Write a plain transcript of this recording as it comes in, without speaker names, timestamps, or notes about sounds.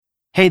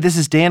Hey, this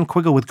is Dan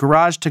Quiggle with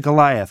Garage to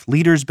Goliath,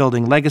 Leaders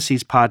Building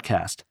Legacies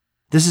podcast.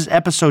 This is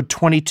episode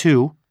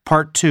 22,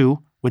 part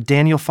 2, with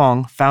Daniel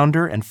Fong,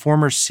 founder and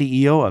former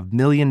CEO of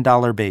Million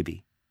Dollar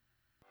Baby.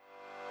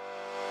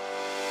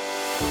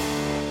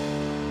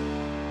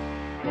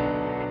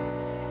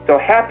 So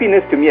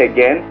happiness to me,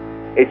 again,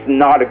 is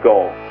not a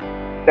goal.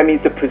 That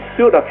means the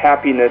pursuit of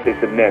happiness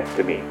is a myth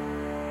to me.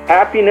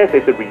 Happiness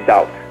is a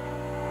result.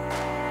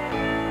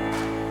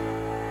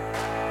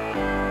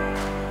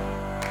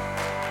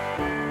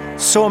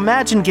 So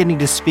imagine getting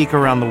to speak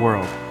around the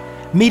world,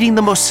 meeting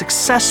the most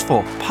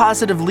successful,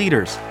 positive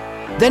leaders,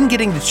 then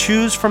getting to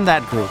choose from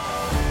that group.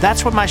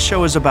 That's what my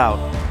show is about,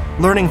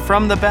 learning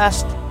from the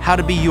best how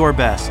to be your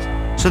best,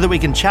 so that we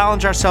can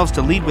challenge ourselves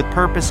to lead with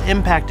purpose,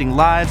 impacting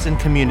lives and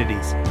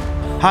communities.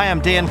 Hi, I'm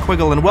Dan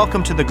Quiggle, and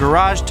welcome to the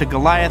Garage to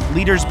Goliath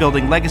Leaders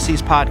Building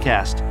Legacies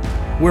podcast,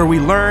 where we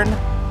learn,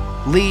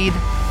 lead,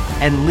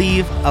 and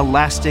leave a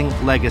lasting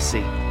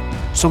legacy.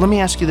 So let me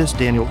ask you this,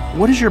 Daniel.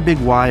 What is your big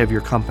why of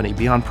your company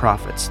beyond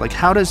profits? Like,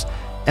 how does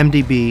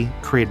MDB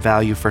create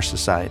value for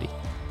society?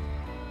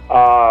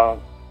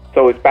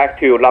 So it's back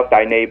to love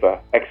thy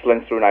neighbor,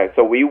 excellence through life.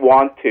 So we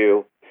want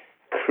to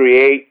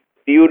create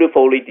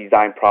beautifully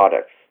designed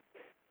products.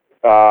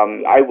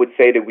 I would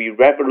say that we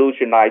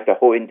revolutionized the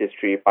whole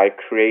industry by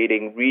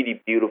creating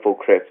really beautiful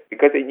cribs.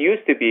 Because it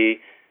used to be,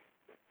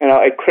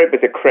 a crib is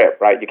a crib,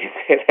 right? You can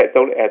say that it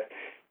only has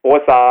 4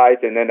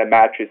 sides and then a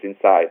mattress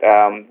inside.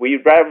 We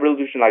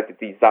revolutionized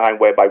the design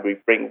whereby we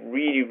bring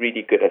really,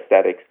 really good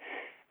aesthetics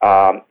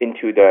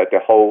into the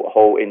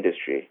whole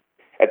industry.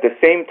 At the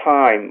same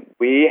time,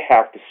 we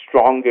have the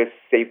strongest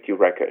safety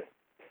record.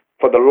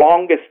 For the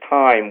longest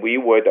time, we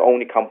were the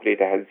only company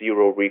that has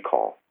 0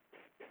 recall.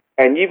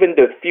 And even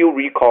the few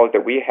recalls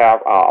that we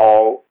have are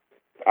all,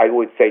 I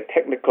would say,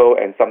 technical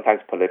and sometimes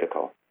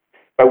political.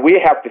 But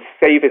we have the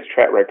safest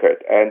track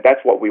record, and that's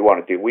what we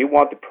want to do. We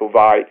want to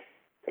provide,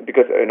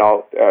 because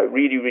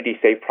really, really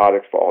safe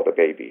products for all the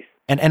babies.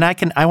 And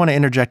I want to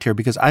interject here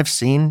because I've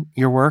seen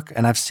your work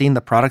and I've seen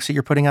the products that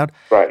you're putting out.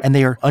 Right. And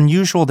they are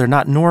unusual. They're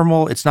not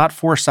normal. It's not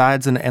 4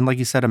 sides and like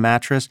you said, a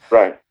mattress.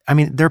 Right. I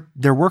mean,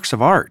 they're works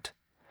of art.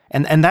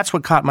 And that's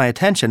what caught my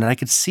attention. And I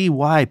could see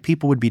why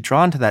people would be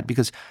drawn to that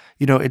because,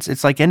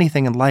 it's like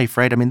anything in life,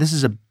 right? I mean, this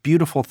is a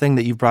beautiful thing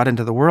that you've brought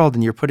into the world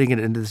and you're putting it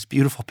into this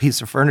beautiful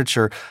piece of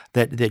furniture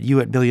that you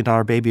at Million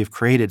Dollar Baby have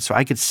created. So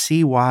I could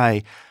see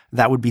why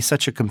that would be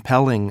such a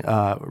compelling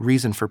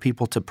reason for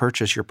people to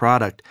purchase your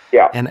product.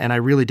 Yeah. And I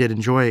really did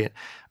enjoy it.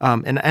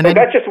 So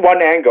that's just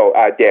one angle,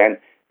 Dan.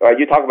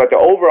 You talk about the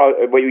overall,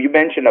 what you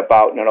mentioned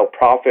about,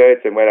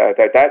 profits and whether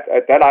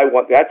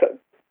that's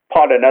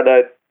part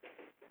another,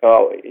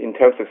 in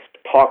terms of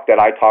talk that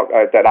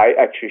I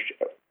actually,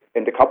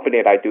 in the company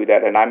that I do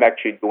that, and I'm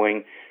actually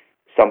doing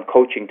some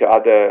coaching to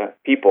other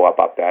people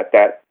about that.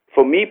 That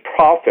for me,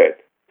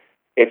 profit,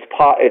 it's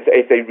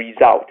a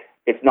result.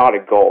 It's not a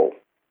goal.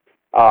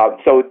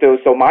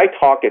 So my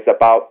talk is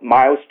about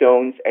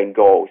milestones and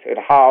goals and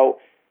how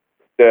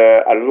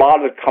a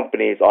lot of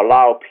companies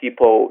allow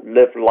people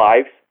live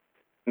lives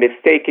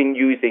mistaking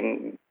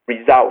using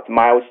results,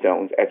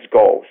 milestones as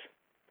goals.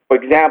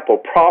 For example,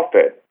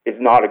 profit is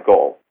not a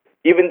goal.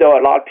 Even though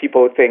a lot of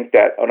people think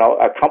that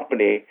a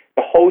company,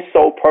 the whole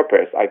sole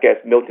purpose, I guess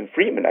Milton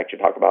Friedman actually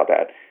talked about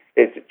that,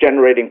 is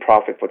generating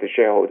profit for the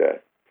shareholder.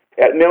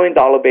 At Million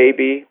Dollar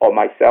Baby or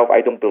myself,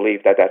 I don't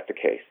believe that that's the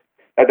case.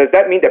 Now, does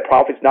that mean that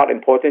profit is not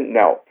important?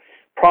 No.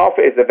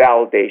 Profit is a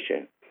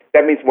validation.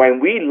 That means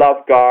when we love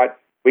God,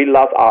 we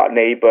love our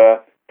neighbor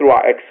through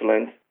our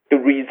excellence, the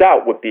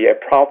result would be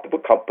a profitable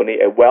company,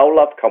 a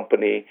well-loved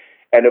company,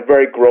 and a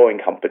very growing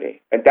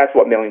company. And that's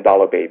what Million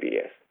Dollar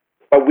Baby is.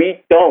 But we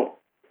don't,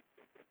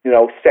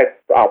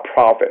 set our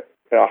profit,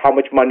 how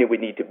much money we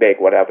need to make,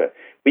 whatever.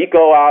 We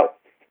go out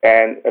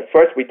and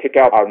first we take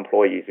out our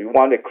employees. We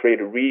want to create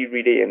a really,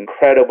 really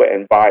incredible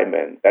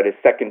environment that is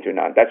second to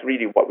none. That's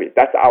really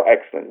that's our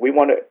excellence. We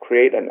want to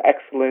create an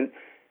excellent,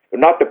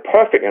 not the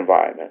perfect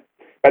environment,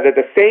 but at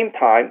the same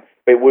time,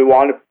 we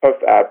want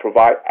to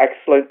provide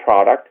excellent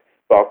product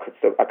for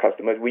our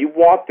customers. We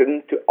want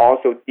them to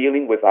also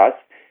dealing with us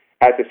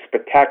as a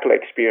spectacular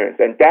experience.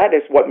 And that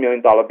is what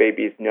Million Dollar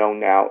Baby is known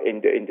now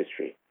in the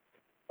industry.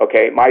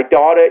 Okay, my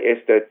daughter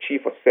is the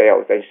chief of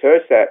sales, and she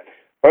said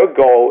her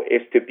goal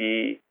is to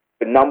be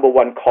the number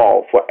one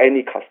call for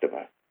any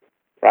customer,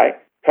 right?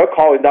 Her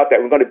call is not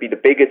that we're going to be the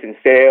biggest in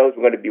sales,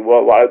 we're going to be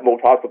worldwide more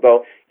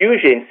profitable.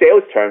 Usually in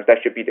sales terms, that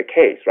should be the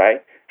case,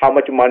 right? How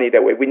much money that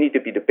we need to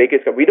be the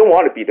biggest. We don't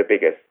want to be the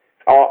biggest.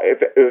 Or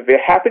if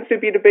it happens to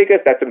be the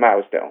biggest, that's a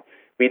milestone.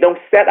 We don't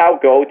set our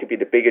goal to be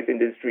the biggest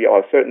industry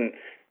or certain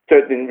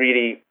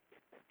really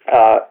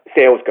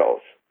sales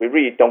goals. We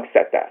really don't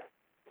set that.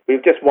 We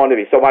just want to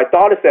be. So my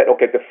daughter said,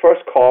 okay, the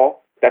first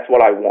call, that's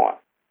what I want.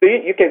 So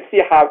you can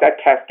see how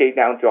that cascades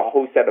down to a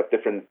whole set of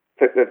different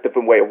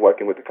way of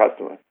working with the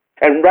customer.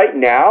 And right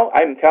now,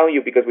 I'm telling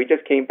you, because we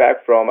just came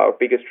back from our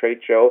biggest trade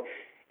show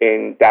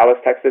in Dallas,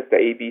 Texas, the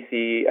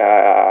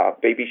ABC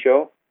Baby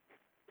Show.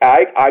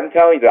 I'm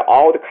telling you that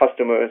all the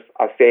customers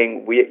are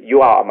saying,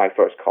 you are my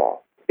first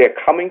call. they're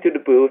coming to the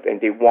booth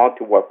and they want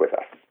to work with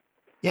us.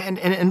 Yeah,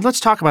 and let's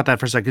talk about that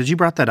for a second, because you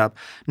brought that up.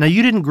 Now,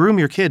 you didn't groom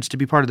your kids to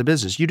be part of the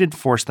business. You didn't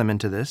force them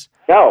into this.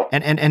 No.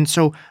 And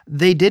so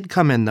they did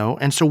come in, though.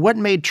 And so what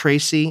made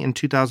Tracy in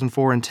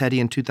 2004 and Teddy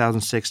in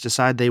 2006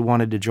 decide they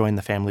wanted to join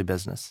the family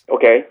business?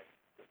 Okay.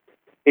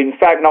 In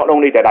fact, not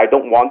only that I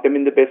don't want them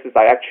in the business,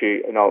 I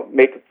actually,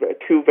 make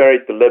two very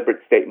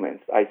deliberate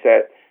statements. I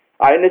said,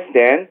 I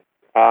understand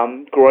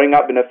growing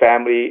up in a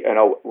family,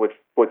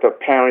 with the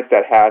parents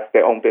that has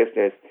their own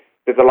business,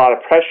 there's a lot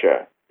of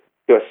pressure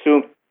to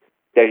assume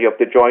that you have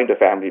to join the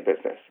family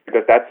business,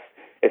 because that's,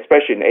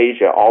 especially in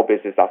Asia, all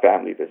business are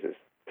family business.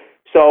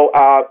 So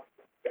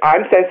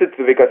I'm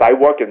sensitive because I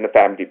work in the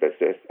family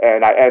business,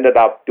 and I ended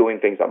up doing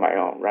things on my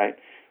own, right?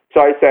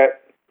 So I said,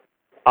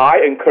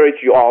 I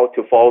encourage you all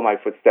to follow my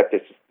footsteps,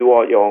 just do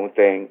all your own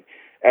thing,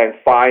 and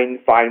find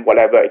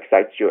whatever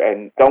excites you,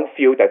 and don't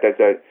feel that there's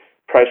a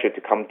pressure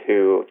to come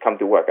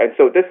to work. And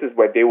so this is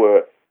when they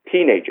were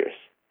teenagers,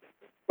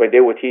 very,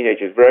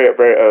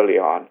 very early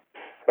on.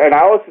 And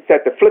I also said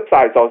the flip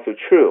side is also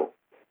true.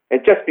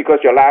 And just because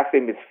your last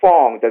name is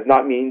Fong does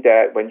not mean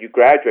that when you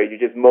graduate, you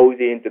just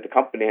mosey into the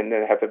company and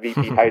then have a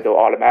VP title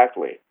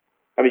automatically.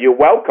 I mean, you're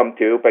welcome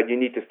to, but you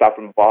need to start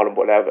from the bottom,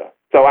 whatever.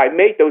 So I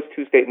made those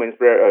two statements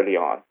very early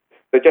on.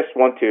 So just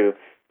want to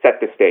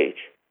set the stage.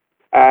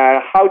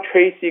 How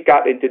Tracy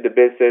got into the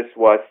business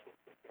was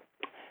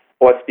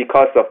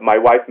because of my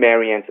wife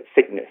Marianne's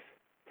sickness.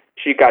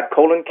 She got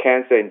colon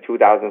cancer in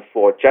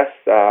 2004, just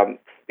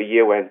the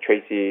year when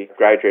Tracy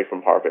graduated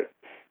from Harvard.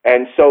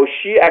 And so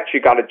she actually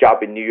got a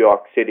job in New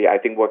York City, I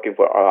think working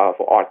for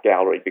Art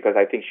Gallery, because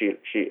I think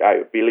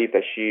I believe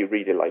that she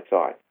really likes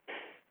art.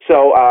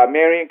 So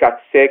Marianne got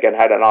sick and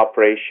had an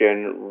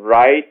operation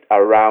right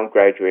around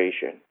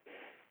graduation.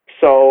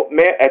 So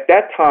at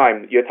that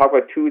time, you're talking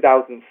about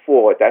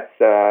 2004,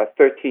 that's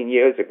 13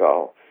 years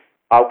ago,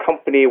 our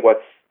company was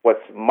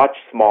much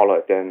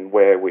smaller than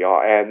where we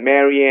are. And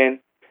Marianne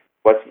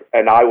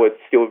and I was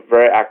still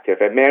very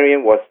active. And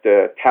Marianne was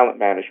the talent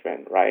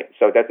management, right?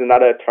 So that's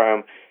another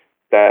term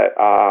that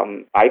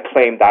I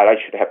claim that I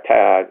should have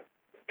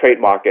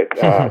trademarked it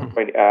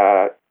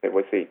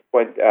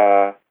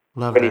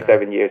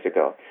 27 years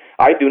ago.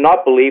 I do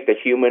not believe that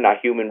human are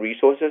human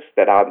resources,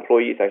 that our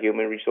employees are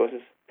human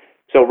resources.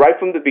 So right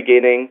from the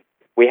beginning,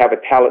 we have a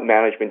talent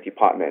management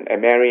department,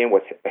 and Marianne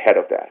was the head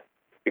of that.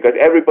 Because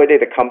everybody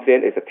that comes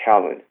in is a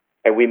talent,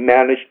 and we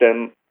manage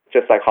them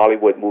just like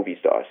Hollywood movie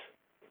stars.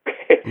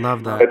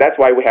 Love that. So that's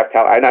why we have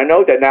talent. And I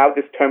know that now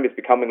this term is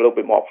becoming a little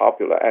bit more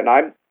popular, and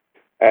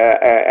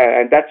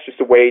and that's just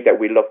the way that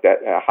we looked at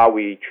how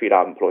we treat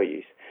our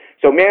employees.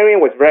 So Marianne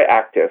was very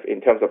active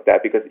in terms of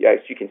that, because as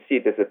you can see,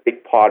 there's a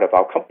big part of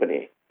our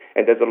company,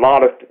 and there's a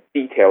lot of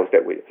details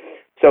that we.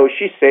 So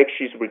she's sick,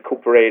 she's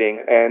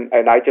recuperating, and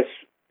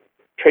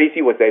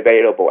Tracy was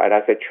available, and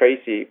I said,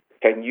 Tracy,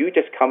 can you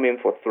just come in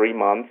for 3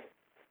 months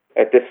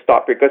at this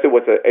stop? Because it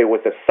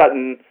was a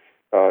sudden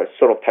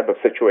sort of type of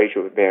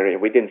situation with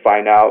Marianne. We didn't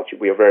find out.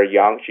 We are very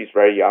young. She's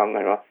very young.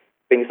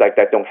 Things like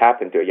that don't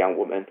happen to a young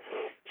woman.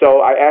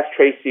 So I asked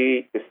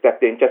Tracy to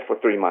step in just for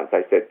 3 months.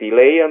 I said,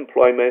 delay your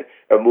employment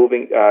or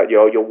moving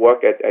your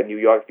work at New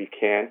York if you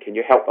can. Can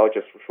you help out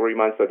just for 3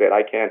 months so that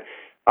I can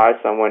hire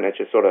someone and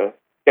just sort of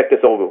get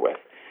this over with?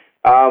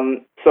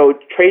 So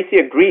Tracy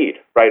agreed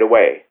right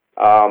away.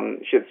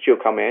 She'll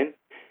come in.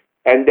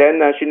 And then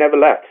she never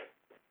left.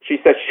 She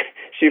said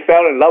she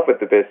fell in love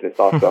with the business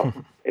also.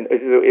 And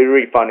it's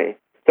really funny.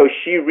 So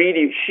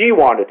she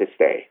wanted to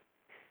stay.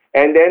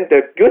 And then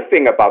the good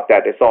thing about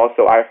that is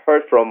also I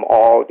heard from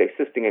all the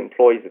existing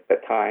employees at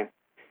that time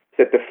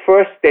that the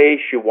first day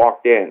she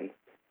walked in,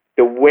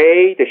 the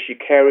way that she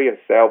carried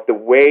herself, the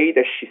way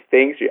that she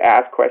thinks, she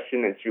asked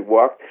questions and she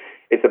worked,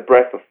 it's a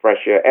breath of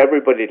fresh air.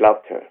 Everybody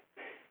loved her.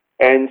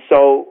 And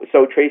so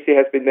Tracy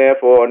has been there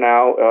for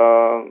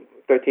now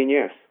 13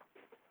 years.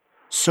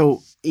 So,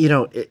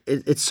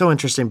 it's so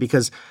interesting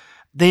because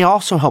they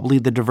also help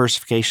lead the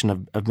diversification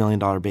of Million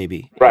Dollar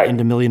Baby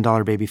into Million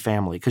Dollar Baby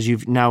Family, because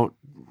you've now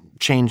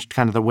changed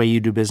kind of the way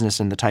you do business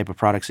and the type of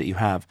products that you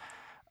have.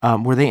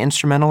 Were they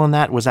instrumental in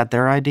that? Was that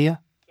their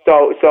idea?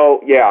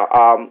 Yeah.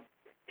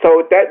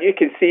 So that you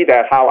can see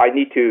that how I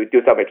need to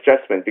do some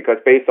adjustment, because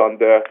based on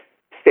the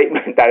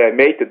statement that I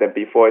made to them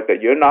before, is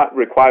that you're not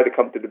required to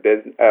come to the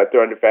business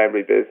during the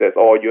family business,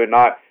 or you're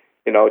not,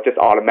 just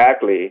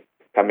automatically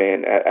come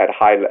in at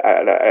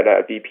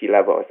a VP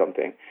level or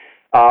something.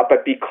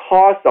 But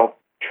because of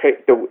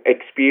the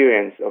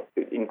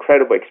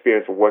incredible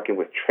experience of working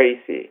with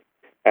Tracy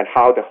and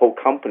how the whole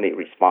company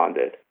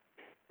responded,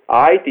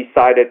 I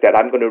decided that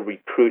I'm going to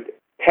recruit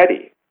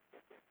Teddy,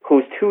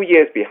 who's 2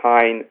 years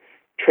behind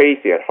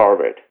Tracy at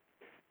Harvard.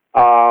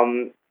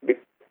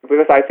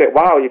 Because I said,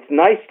 wow, it's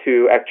nice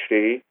to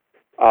actually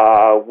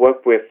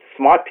work with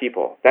smart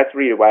people. That's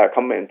really why I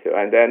come into.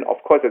 And then,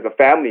 of course, as a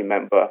family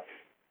member,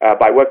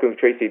 by working with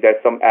Tracy,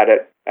 there's some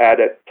added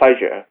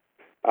pleasure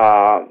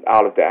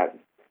out of that.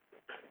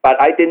 But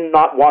I did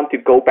not want to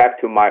go back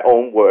to my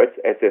own words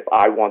as if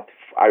I want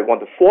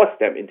to force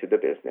them into the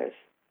business.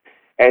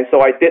 And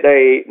so I did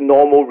a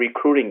normal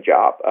recruiting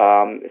job,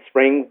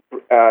 spring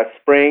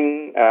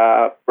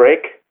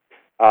break,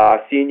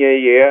 senior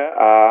year,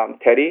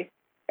 Teddy.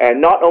 And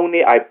not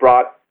only I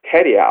brought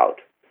Teddy out,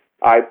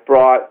 I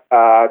brought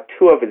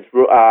two of his,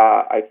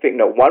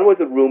 one was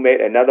a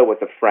roommate, another was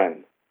a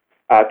friend,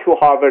 to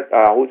Harvard,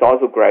 who's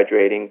also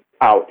graduating,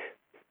 out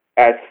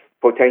as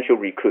potential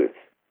recruits.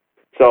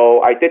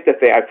 So I did the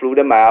thing. I flew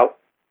them out.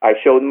 I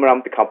showed them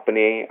around the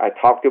company. I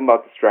talked to them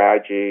about the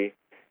strategy,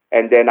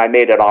 and then I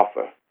made an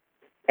offer.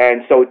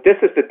 And so this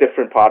is the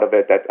different part of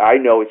it that I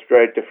know is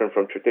very different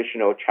from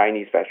traditional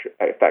Chinese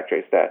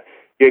factories, that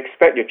you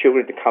expect your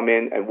children to come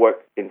in and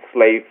work in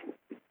slave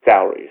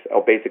salaries,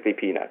 or basically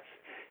peanuts.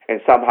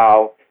 And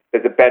somehow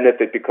there's a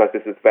benefit because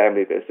this is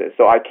family business.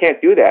 So I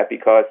can't do that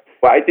because,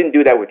 well, I didn't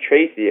do that with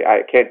Tracy.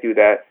 I can't do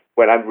that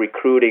when I'm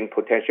recruiting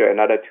potentially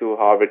another two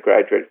Harvard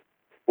graduates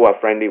who are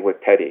friendly with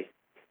Teddy.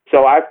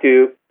 So I have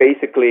to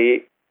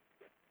basically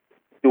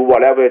do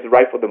whatever is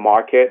right for the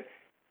market,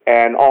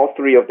 and all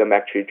three of them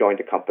actually joined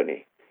the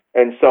company.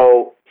 And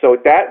so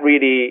that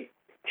really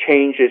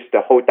changes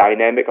the whole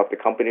dynamic of the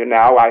company.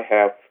 Now I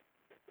have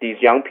these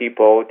young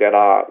people that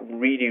are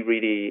really,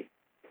 really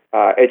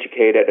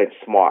educated and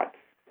smart.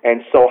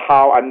 And so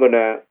how I'm going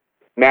to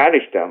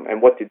manage them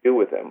and what to do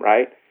with them,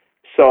 right?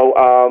 So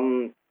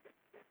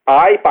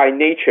I, by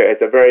nature, is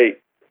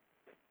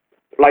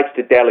likes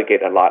to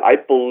delegate a lot. I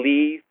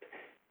believe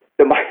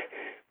that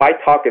my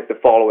talk is the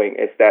following,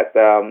 is that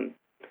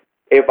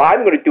if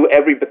I'm going to do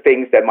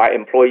everything that my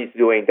employees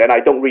doing, then I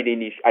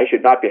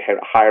should not be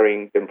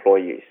hiring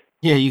employees.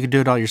 Yeah, you can do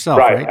it all yourself,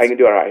 right? I can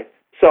do it right.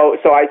 So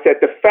I said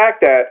the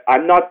fact that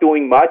I'm not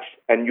doing much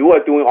and you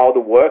are doing all the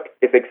work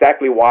is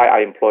exactly why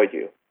I employed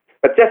you.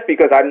 But just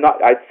because I'm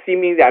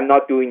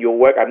not doing your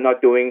work, I'm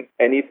not doing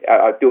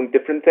doing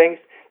different things,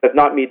 does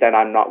not mean that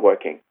I'm not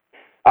working.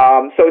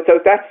 So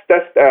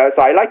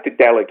I like to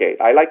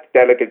delegate. I like to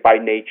delegate by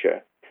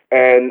nature,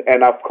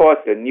 and of course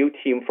the new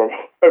team from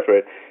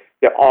Harvard,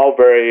 they're all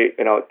very,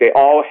 they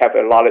all have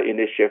a lot of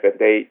initiative, and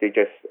they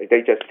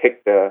just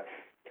take the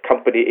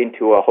company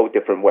into a whole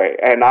different way,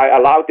 and I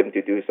allowed them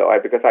to do so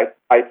because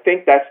I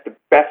think that's the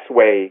best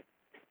way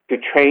to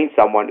train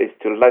someone, is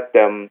to let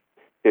them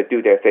to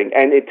do their thing.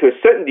 And to a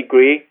certain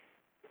degree,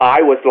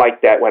 I was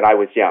like that when I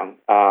was young.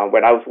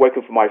 When I was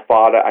working for my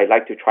father, I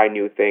liked to try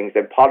new things,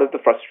 and part of the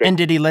frustration. And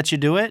did he let you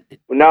do it?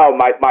 No,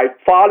 my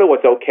father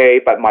was okay,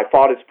 but my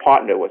father's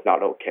partner was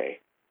not okay.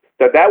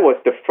 So that was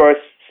the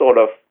first sort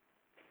of,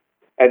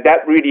 and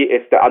that really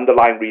is the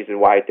underlying reason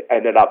why I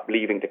ended up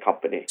leaving the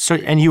company. So,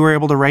 and you were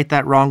able to right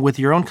that wrong with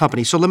your own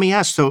company. So let me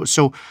ask,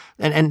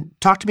 and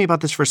talk to me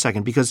about this for a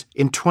second, because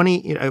in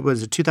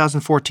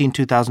 2014,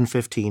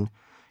 2015,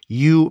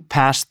 you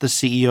passed the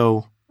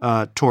CEO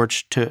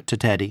torch to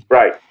Teddy.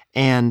 Right.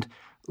 And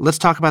let's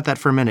talk about that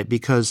for a minute,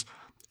 because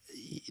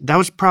that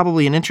was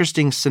probably an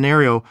interesting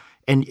scenario.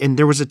 And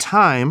there was a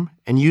time,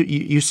 and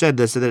you said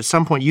this, that at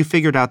some point you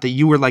figured out that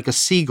you were like a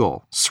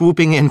seagull,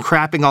 swooping in,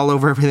 crapping all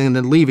over everything, and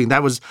then leaving.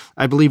 That was,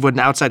 I believe, what an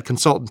outside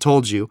consultant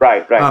told you.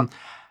 Right.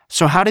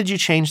 So how did you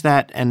change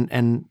that,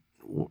 and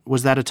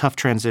was that a tough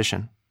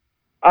transition?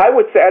 I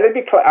would say, I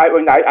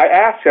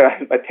asked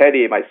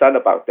Teddy, my son,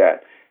 about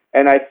that,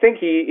 and I think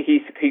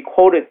he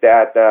quoted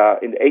that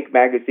in the Inc.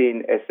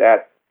 magazine, is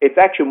that it's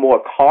actually more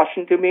a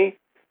caution to me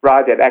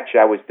rather than actually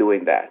I was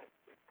doing that.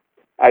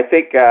 I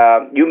think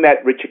you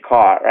met Richard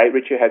Carr, right?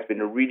 Richard has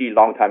been a really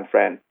long-time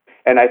friend,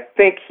 and I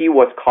think he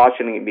was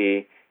cautioning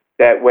me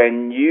that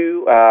when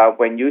you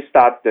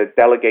start the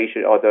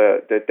delegation or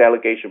the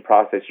delegation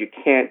process, you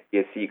can't be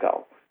a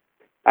seagull.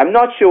 I'm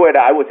not sure whether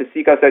I was a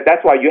seagull, so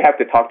that's why you have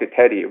to talk to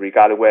Teddy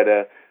regarding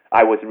whether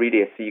I was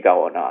really a seagull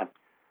or not.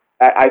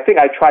 I think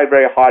I tried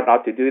very hard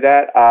not to do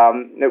that.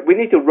 We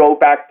need to roll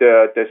back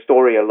the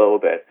story a little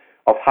bit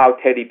of how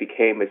Teddy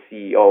became a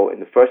CEO in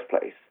the first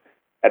place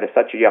at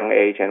such a young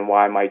age, and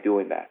why am I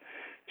doing that?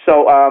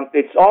 So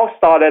it's all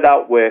started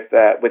out with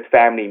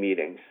family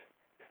meetings.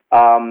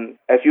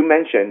 As you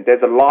mentioned,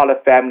 there's a lot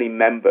of family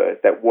members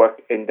that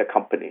work in the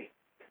company.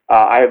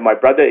 I have my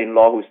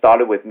brother-in-law who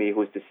started with me,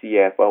 who's the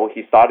CFO.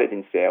 He started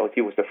in sales. He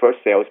was the first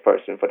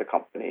salesperson for the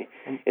company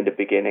in the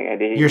beginning.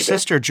 And then your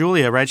sister,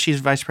 Julia, right?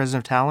 She's vice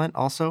president of talent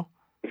also?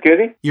 Excuse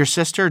me? Your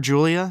sister,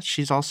 Julia,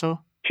 she's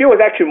also? She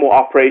was actually more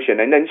operation.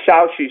 And then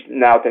Xiao, she's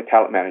now the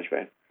talent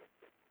management.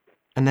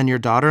 And then your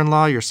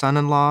daughter-in-law, your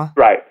son-in-law?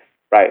 Right.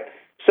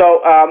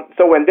 So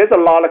when there's a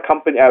lot of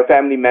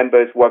family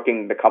members working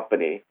in the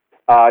company,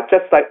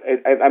 just like,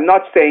 I'm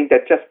not saying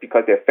that just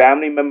because they're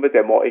family members,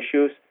 there are more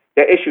issues.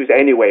 There are issues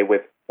anyway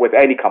with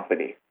any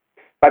company.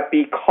 But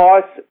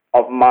because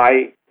of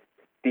my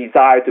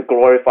desire to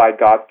glorify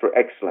God for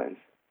excellence,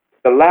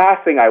 the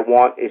last thing I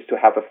want is to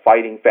have a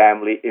fighting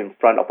family in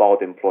front of all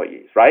the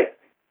employees, right?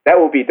 That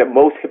will be the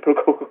most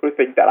hypocritical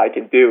thing that I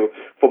can do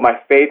for my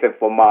faith and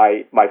for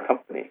my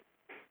company.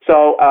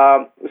 So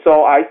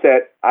I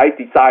said,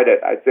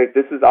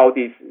 this is all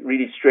these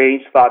really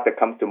strange thoughts that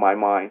come to my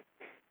mind,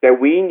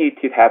 that we need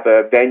to have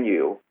a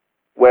venue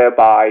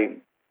whereby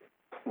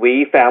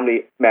we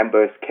family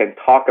members can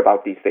talk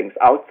about these things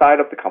outside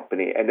of the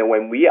company. And then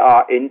when we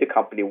are in the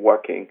company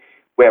working,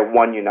 we're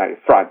one united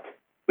front.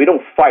 We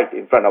don't fight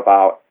in front of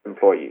our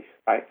employees,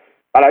 right?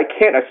 But I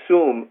can't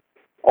assume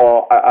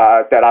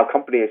that our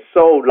company is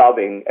so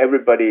loving,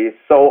 everybody is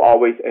so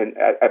always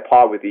at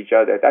par with each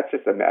other. That's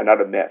just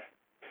another myth.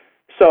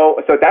 So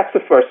that's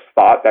the first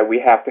thought, that we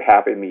have to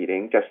have a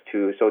meeting just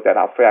so that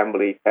our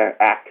family can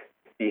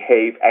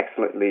behave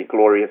excellently,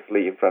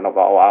 gloriously in front of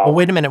our. Well,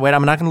 wait a minute.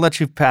 I'm not going to let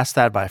you pass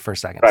that by for a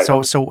second. Right.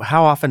 So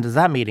how often does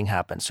that meeting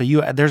happen? So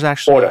there's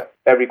actually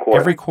every quarter.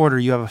 Every quarter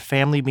you have a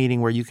family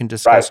meeting where you can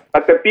discuss. Right.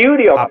 But the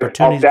beauty of that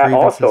grievances.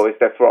 Also is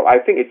that I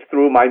think it's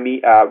through my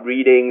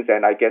readings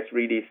and I guess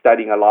really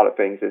studying a lot of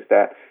things, is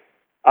that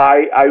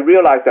I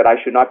realized that I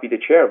should not be the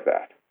chair of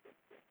that.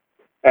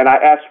 And I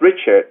asked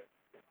Richard,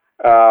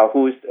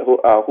 who's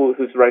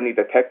running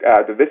the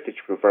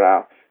Vistage Group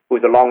now,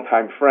 who's a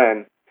longtime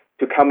friend,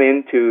 to come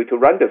in to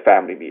run the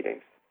family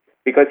meetings,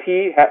 because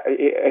he's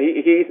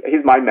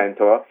my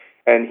mentor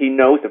and he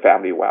knows the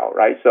family well,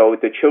 right? So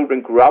the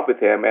children grew up with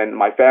him and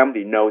my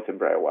family knows him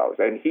very well,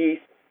 and he's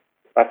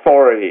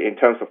authority in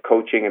terms of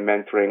coaching and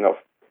mentoring of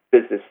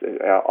business,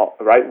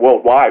 right,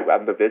 worldwide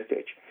under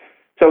Vistage.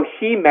 So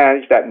he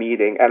managed that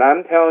meeting, and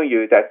I'm telling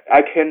you that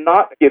I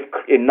cannot give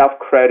enough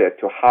credit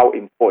to how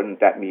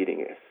important that meeting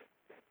is.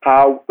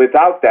 How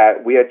without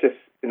that we are just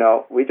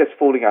we're just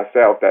fooling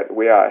ourselves that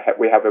we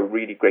have a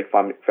really great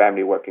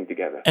family working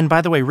together. And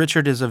by the way,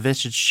 Richard is a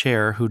Vistage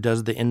chair who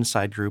does the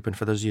Inside Group, and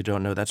for those of you who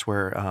don't know, that's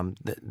where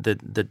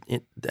the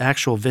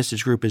actual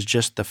Vistage Group is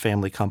just the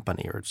family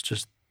company, or it's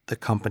just the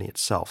company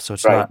itself. So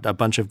it's not a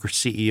bunch of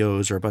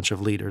CEOs or a bunch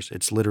of leaders.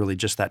 It's literally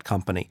just that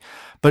company.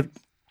 But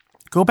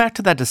go back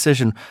to that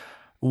decision.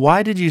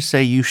 Why did you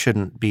say you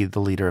shouldn't be the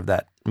leader of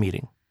that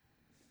meeting?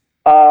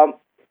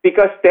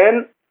 Because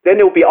then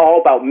it will be all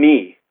about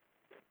me,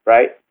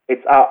 right?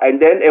 And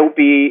then it will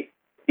be,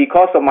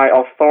 because of my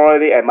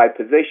authority and my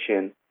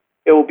position,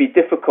 it will be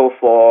difficult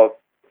for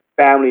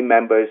family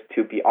members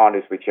to be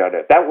honest with each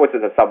other. That was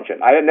an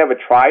assumption. I had never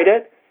tried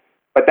it,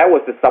 but that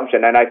was the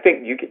assumption. And I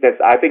think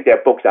there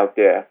are books out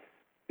there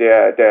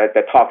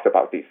that talks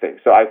about these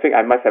things. So I think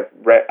I must have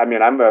read. I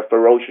mean, I'm a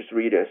ferocious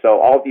reader,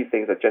 so all these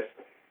things are just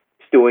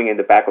stewing in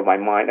the back of my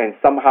mind. And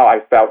somehow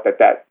I felt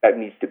that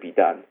needs to be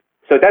done.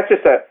 So that's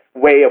just a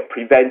way of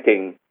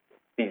preventing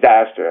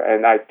disaster,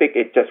 and I think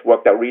it just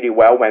worked out really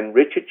well when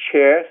Richard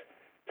chairs.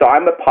 So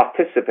I'm a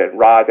participant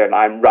rather than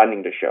I'm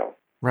running the show.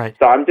 Right.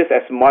 So I'm just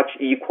as much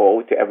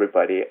equal to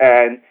everybody,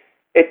 and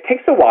it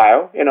takes a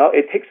while.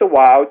 It takes a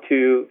while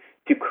to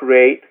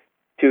create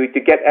to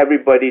get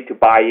everybody to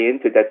buy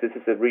into that this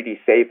is a really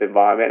safe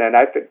environment, and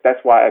I think that's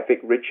why I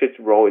think Richard's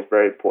role is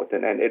very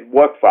important, and it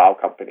worked for our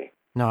company.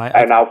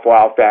 And now for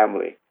our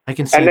family. I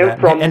can see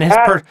that. And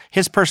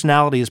his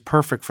personality is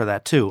perfect for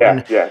that, too.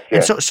 Yes.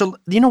 And so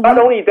not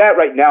only that,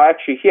 right now,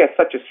 actually, he has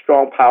such a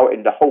strong power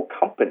in the whole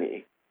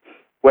company,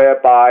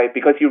 whereby,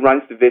 because he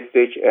runs the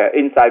Vistage,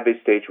 inside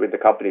Vistage with the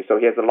company, so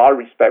he has a lot of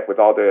respect with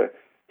all the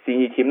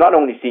senior team. Not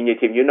only senior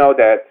team,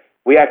 that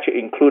we actually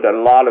include a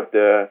lot of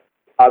the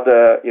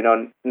other,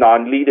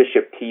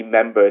 non-leadership team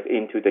members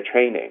into the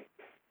training.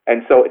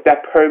 And so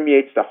that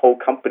permeates the whole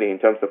company in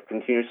terms of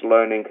continuous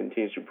learning,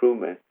 continuous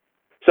improvement.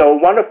 So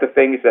one of the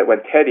things that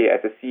when Teddy, as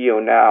a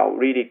CEO now,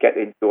 really get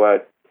into a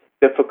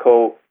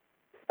difficult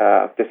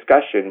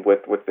discussion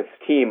with this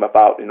team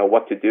about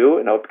what to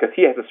do, because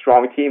he has a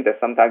strong team that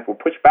sometimes will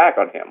push back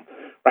on him,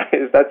 right?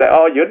 It's that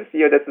you're the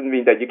CEO doesn't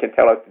mean that you can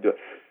tell us to do it.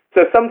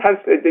 So sometimes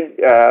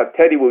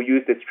Teddy will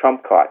use this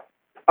trump card.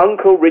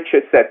 Uncle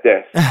Richard said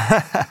this,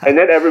 and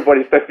then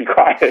everybody starts to be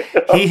quiet.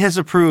 He has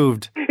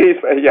approved.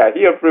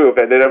 He approved,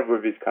 and then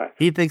everybody's quiet.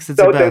 He thinks it's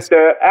the best.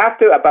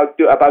 After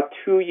about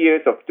 2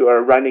 years of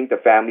running the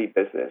family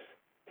business,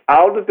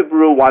 out of the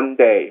blue one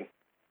day,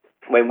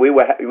 when we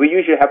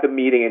usually have the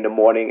meeting in the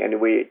morning, and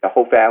the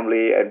whole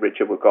family and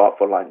Richard would go out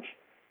for lunch.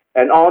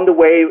 And on the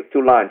way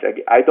to lunch,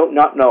 I do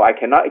not know, I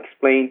cannot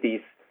explain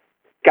these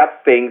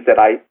gut things that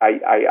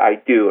I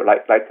do,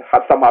 like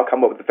have somehow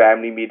come up with the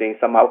family meeting,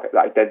 somehow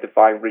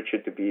identifying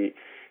Richard to be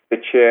the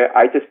chair.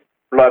 I just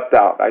bluffed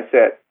out. I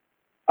said,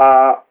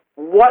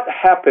 what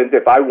happens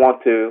if I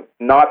want to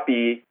not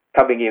be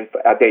coming in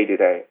a day to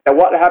day? And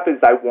what happens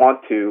if I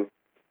want to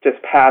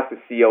just pass the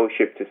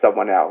CEOship to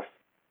someone else?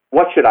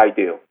 What should I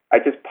do? I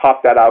just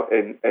popped that out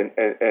in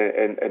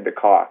the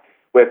car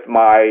with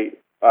my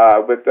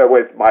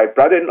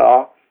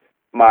brother-in-law,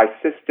 my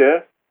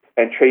sister,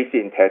 and Tracy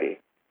and Teddy.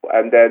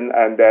 And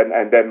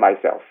then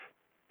myself.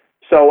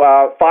 So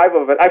 5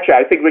 of us. Actually,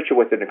 I think Richard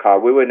was in the car.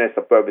 We were in a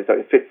Suburban, so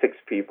it fit 6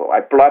 people. I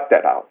blocked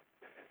that out,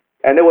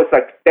 and it was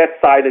like dead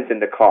silence in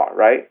the car,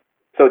 right?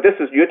 So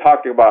you're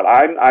talking about.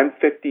 I'm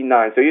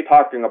 59, so you're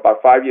talking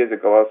about 5 years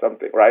ago or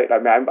something, right? I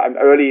mean, I'm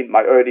early in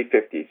my early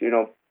 50s.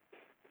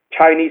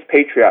 Chinese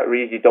patriarchs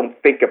really don't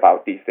think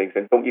about these things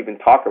and don't even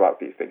talk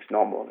about these things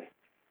normally.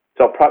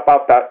 So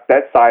about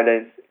that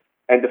silence,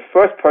 and the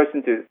first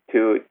person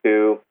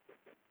to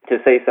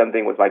say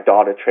something was my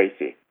daughter,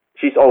 Tracy.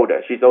 She's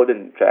older. She's older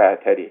than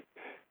Teddy.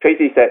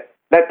 Tracy said,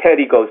 let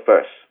Teddy go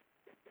first.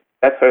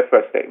 That's her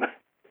first statement.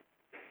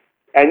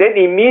 And then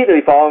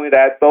immediately following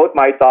that, both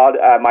my daughter,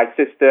 my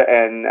sister,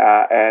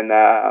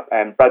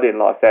 and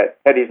brother-in-law said,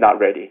 Teddy's not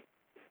ready.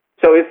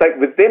 So it's like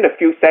within a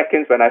few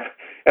seconds when that's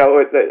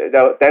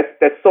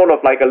sort of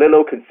like a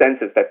little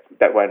consensus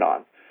that went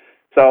on.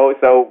 So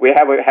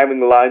we're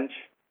having lunch,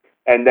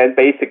 and then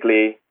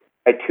basically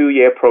a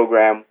 2-year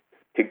program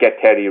to get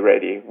Teddy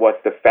ready was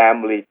the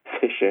family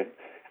decision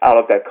out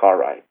of that car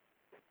ride.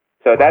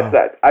 So that's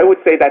that. I would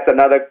say that's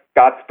another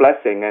God's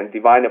blessing and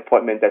divine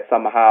appointment that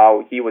somehow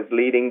he was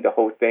leading the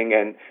whole thing,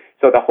 and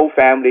so the whole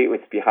family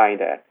was behind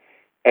that.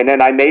 And then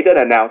I made an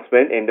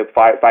announcement in the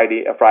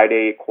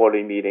Friday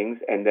quarterly meetings,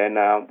 and then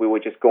we were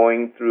just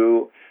going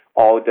through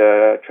all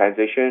the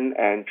transition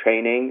and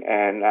training,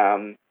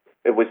 and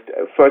it was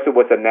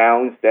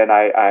announced. Then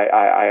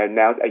I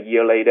announced a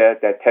year later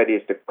that Teddy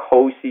is the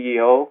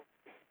co-CEO,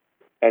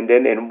 and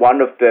then in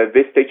one of the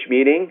Vistage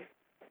meetings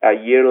a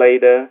year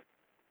later.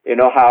 You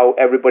know how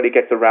everybody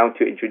gets around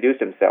to introduce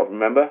themselves,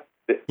 remember?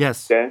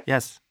 Yes, Dan?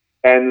 yes.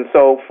 And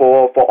so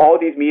for all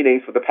these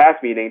meetings, for the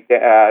past meetings,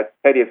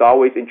 Teddy has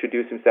always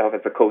introduced himself as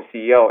a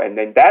co-CEO. And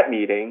then that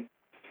meeting,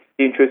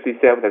 he introduced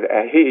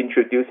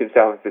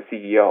himself as the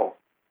CEO.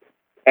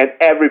 And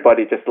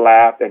everybody just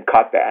laughed and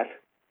caught that.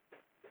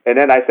 And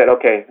then I said,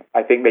 okay,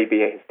 I think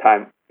maybe it's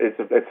time. It's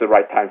the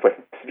right time for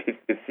him to be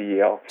the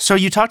CEO. So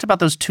you talked about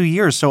those 2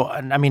 years. So,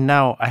 I mean,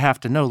 now I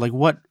have to know, like,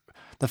 what...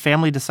 The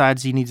family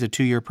decides he needs a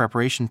 2-year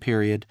preparation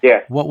period. Yeah.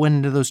 What went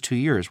into those 2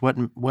 years?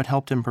 What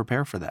helped him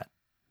prepare for that?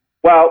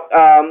 Well,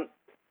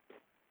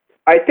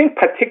 I think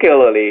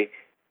particularly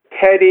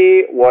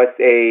Teddy was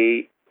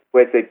a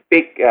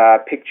big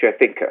picture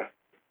thinker.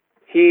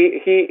 He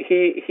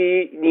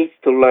needs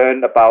to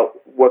learn about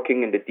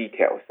working in the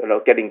details,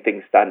 getting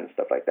things done and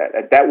stuff like that.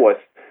 And that was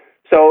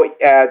so.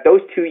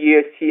 Those 2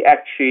 years, he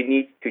actually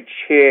needs to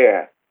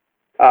chair.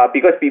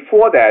 Because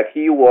before that,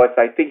 he was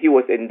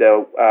in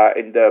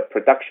the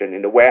production,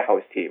 in the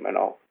warehouse team,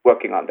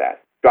 working on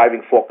that,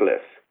 driving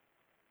forklifts.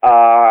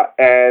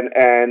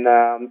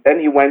 Then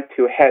he went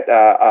to head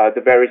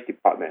the various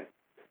departments,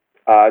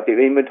 the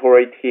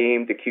inventory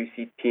team, the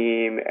QC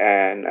team,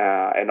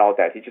 and all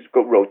that. He just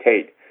go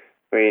rotate.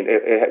 I mean,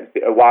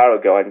 it a while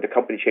ago, and the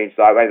company changed.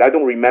 So I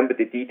don't remember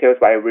the details,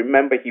 but I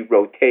remember he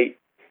rotate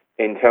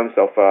in terms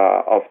of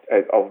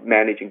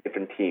managing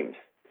different teams.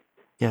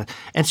 Yeah.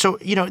 And so,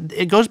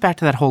 it goes back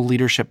to that whole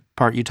leadership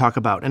part you talk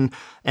about. And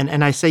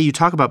I say you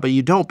talk about, but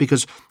you don't,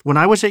 because when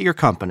I was at your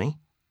company,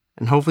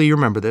 and hopefully you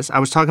remember this, I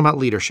was talking about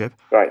leadership.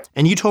 Right.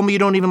 And you told me you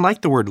don't even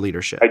like the word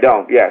leadership. I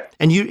don't, yes.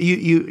 And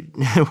you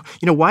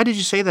why did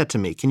you say that to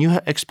me? Can you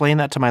explain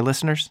that to my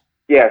listeners?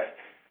 Yes.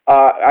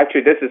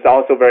 Actually, this is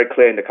also very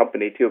clear in the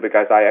company, too,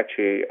 because I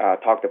actually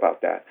talked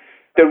about that.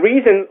 The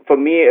reason for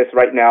me is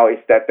right now is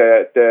that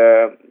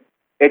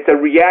it's a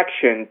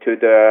reaction to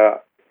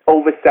the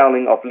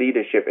overselling of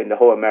leadership in the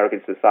whole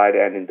American society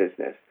and in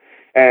business.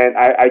 And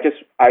I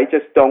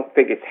just don't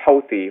think it's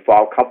healthy for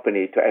our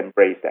company to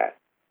embrace that.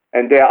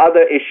 And there are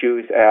other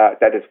issues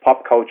that is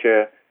pop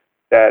culture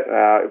that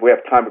if we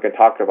have time, we can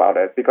talk about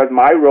it. Because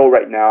my role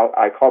right now,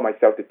 I call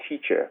myself the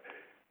teacher.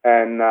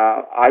 And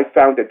I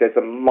found that there's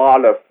a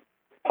lot of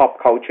pop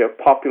culture,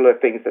 popular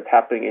things that's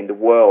happening in the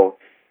world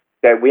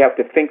that we have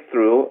to think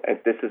through, and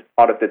this is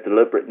part of the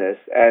deliberateness.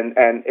 And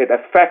it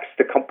affects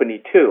the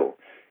company too.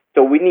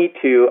 So we need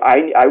to,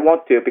 I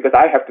want to, because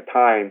I have the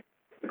time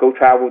to go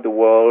travel the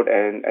world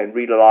and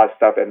read a lot of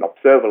stuff and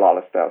observe a lot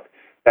of stuff,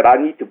 that I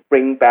need to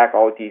bring back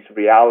all these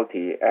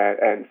reality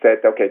and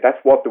said, okay, that's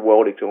what the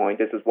world is doing.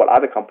 This is what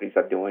other companies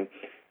are doing.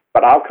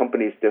 But our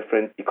company is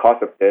different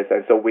because of this,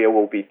 and so we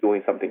will be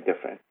doing something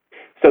different.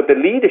 So the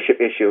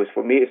leadership issues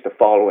for me is the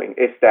following,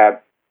 is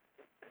that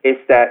it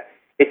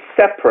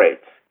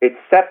separates,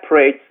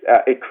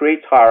 it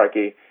creates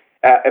hierarchy,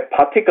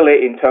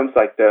 particularly in terms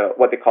like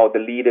what they call the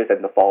leaders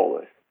and the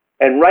followers.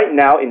 And right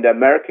now in the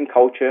American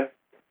culture,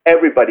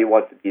 everybody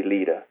wants to be a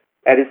leader.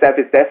 And it's as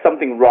if there's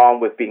something wrong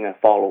with being a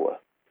follower.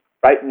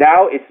 Right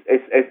now,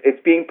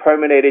 it's being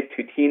permeated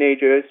to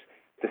teenagers,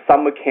 the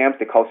summer camps,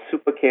 they call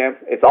super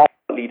camps. It's all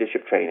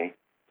leadership training.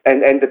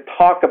 And the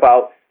talk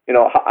about,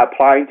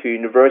 applying to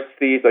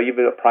universities or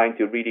even applying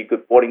to really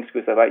good boarding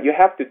schools, you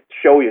have to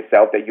show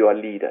yourself that you're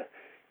a leader.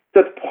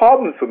 So the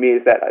problem for me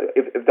is that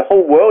if the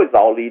whole world is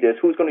all leaders,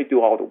 who's going to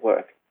do all the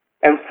work?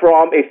 And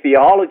from a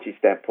theology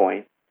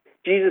standpoint,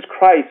 Jesus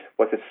Christ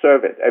was a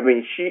servant. I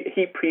mean,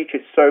 he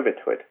preaches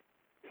servanthood.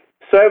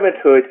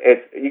 Servanthood is,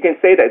 you can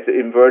say that it's an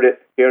inverted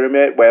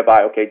pyramid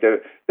whereby, okay,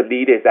 the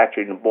leader is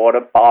actually in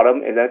the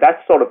bottom, and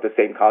that's sort of the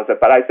same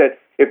concept. But I said,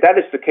 if that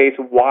is the case,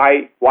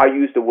 why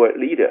use the word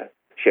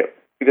leadership?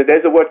 Because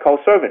there's a word called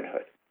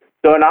servanthood.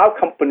 So in our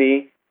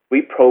company,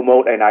 we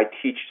promote and I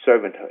teach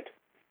servanthood.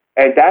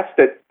 And that's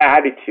the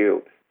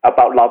attitude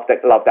about love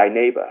thy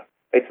neighbor.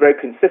 It's very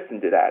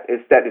consistent to that.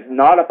 It's that it's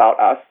not about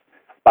us,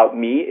 about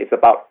me. It's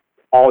about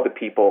all the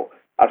people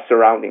are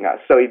surrounding us.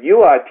 So if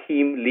you are a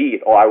team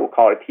lead, or I will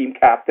call it a team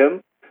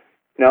captain,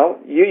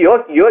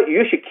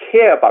 you should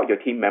care about your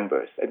team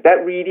members. And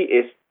that really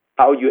is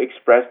how you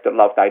express the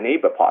love thy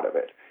neighbor part of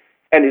it.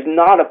 And it's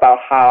not about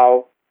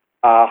how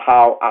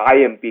I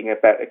am being a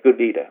good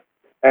leader.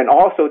 And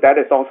also, that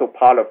is also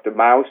part of the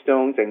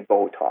milestones and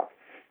goal talk.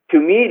 To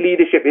me,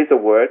 leadership is a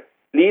word.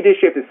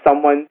 Leadership is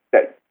someone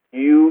that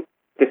you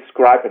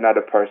describe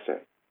another person.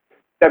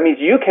 That means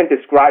you can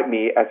describe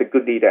me as a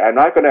good leader. I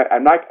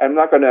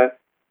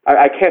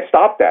can't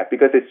stop that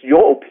because it's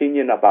your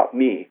opinion about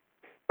me.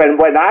 But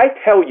when I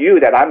tell you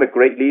that I'm a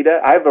great leader,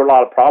 I have a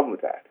lot of problem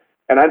with that.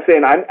 And I'm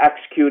saying I'm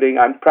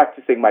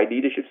practicing my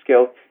leadership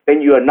skills,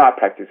 then you are not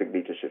practicing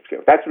leadership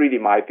skills. That's really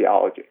my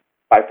theology,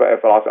 my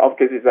philosophy.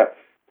 Because it's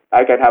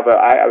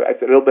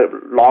a little bit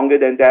longer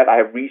than that. I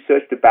have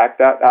research to back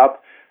that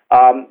up.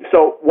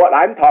 So what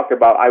I'm talking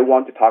about, I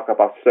want to talk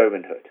about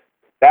servanthood.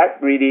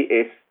 That really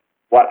is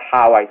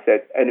how I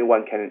said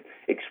anyone can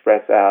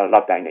express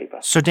love thy neighbor.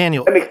 So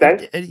Daniel, that makes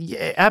sense?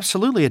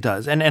 Absolutely it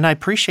does. And I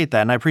appreciate that.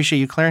 And I appreciate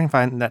you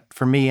clarifying that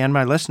for me and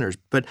my listeners.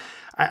 But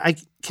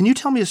can you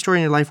tell me a story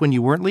in your life when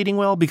you weren't leading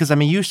well? Because,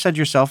 you said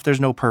yourself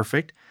there's no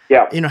perfect.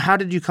 Yeah. How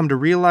did you come to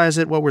realize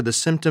it? What were the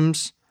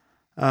symptoms,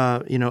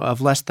 of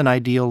less than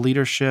ideal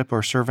leadership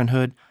or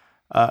servanthood?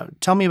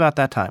 Tell me about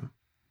that time.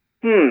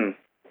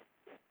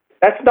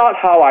 That's not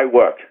how I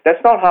work.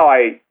 That's not how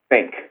I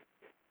think.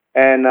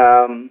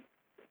 And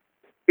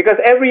because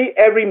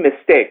every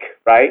mistake,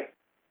 right,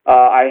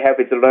 I have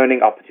is a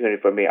learning opportunity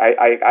for me.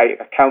 I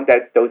count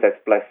those as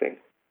blessings.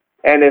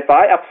 And if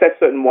I upset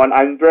certain one,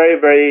 I'm very,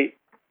 very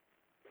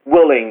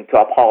willing to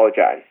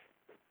apologize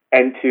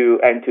and to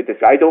this.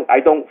 I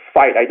don't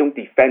fight. I don't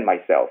defend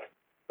myself,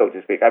 so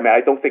to speak.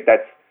 I don't think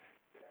that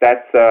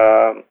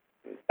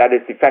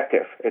is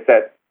effective. It's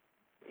that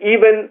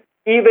even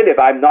if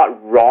I'm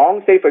not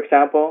wrong, say for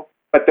example,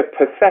 but the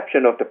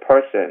perception of the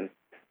person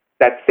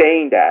that's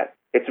saying that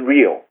it's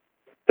real.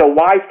 So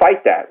why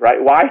fight that,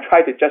 right? Why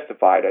try to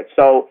justify that?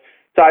 So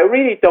I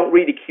really don't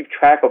keep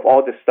track of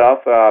all the stuff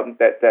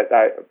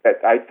that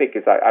I think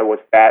is I was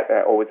bad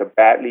or was a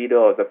bad leader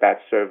or was a bad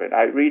servant.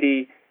 I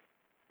really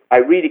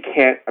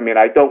can't.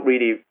 I don't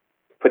really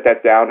put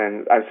that down,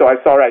 and so I'm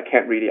sorry I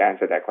can't really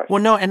answer that question.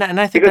 Well, no, and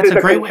I think because that's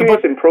a great way.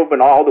 Continuous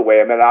improvement all the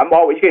way. I'm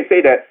always, you can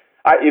say that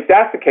if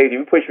that's the case, if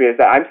you push me, is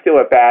that I'm still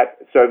a bad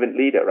servant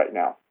leader right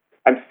now.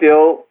 I'm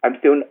still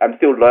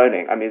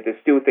learning. There's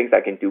still things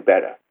I can do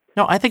better.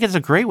 No, I think it's a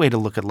great way to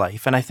look at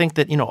life. And I think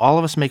that, all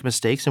of us make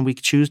mistakes and we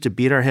choose to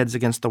beat our heads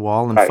against the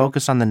wall and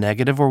focus on the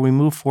negative, or we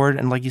move forward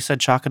and, like you said,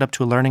 chalk it up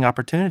to a learning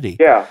opportunity.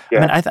 Yeah.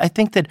 I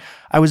think that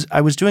I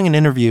was doing an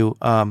interview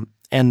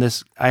and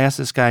I asked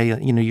this guy,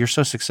 you're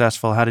so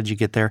successful, how did you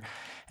get there?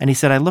 And he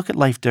said, I look at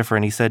life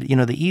different. He said,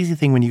 the easy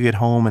thing when you get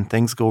home and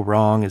things go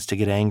wrong is to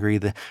get angry.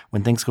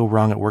 When things go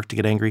wrong at work, to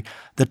get angry.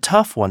 The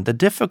tough one, the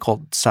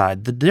difficult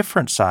side, the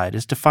different side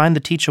is to find the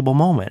teachable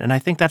moment. And I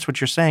think that's what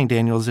you're saying,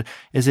 Daniel,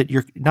 is that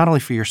you're not only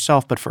for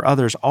yourself, but for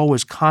others,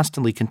 always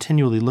constantly,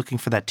 continually looking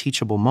for that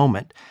teachable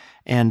moment.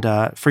 And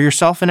for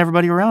yourself and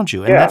everybody around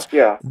you. And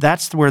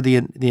that's where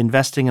the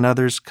investing in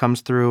others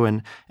comes through.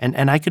 And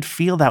I could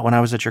feel that when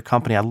I was at your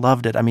company. I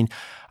loved it.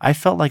 I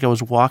felt like I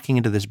was walking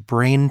into this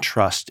brain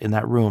trust in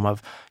that room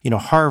of,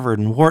 Harvard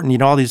and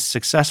Wharton, all these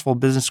successful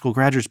business school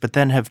graduates, but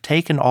then have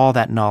taken all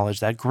that knowledge,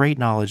 that great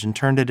knowledge, and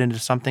turned it into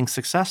something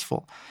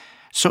successful.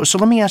 So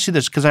let me ask you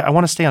this, because I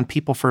want to stay on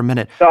people for a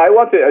minute. So I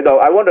want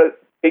to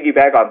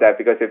piggyback on that,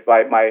 because if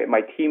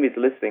my team is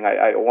listening,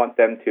 I want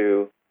them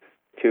to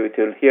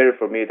hear it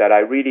from me that I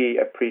really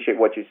appreciate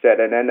what you said.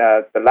 And then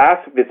the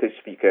last visit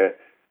speaker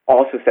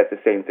also said the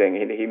same thing.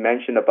 He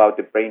mentioned about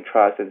the brain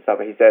trust and stuff.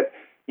 He said,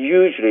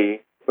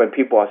 usually when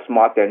people are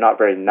smart, they're not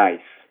very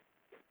nice.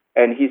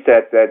 And he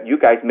said that you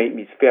guys made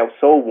me feel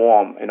so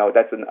warm.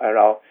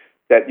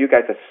 That you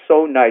guys are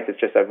so nice.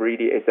 It's just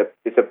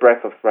it's a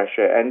breath of fresh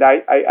air. And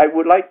I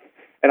would like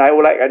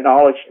to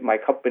acknowledge my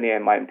company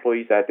and my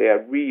employees that they are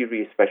a really,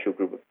 really special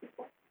group of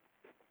people.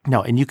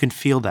 No, and you can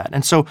feel that.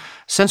 And so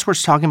since we're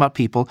talking about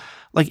people,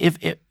 like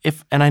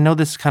if and I know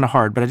this is kind of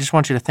hard, but I just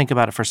want you to think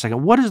about it for a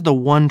second. What is the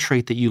one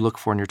trait that you look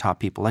for in your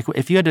top people? Like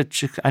if you had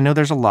to, I know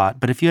there's a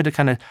lot, but if you had to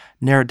kind of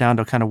narrow it down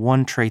to kind of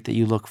one trait that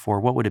you look for,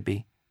 what would it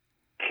be?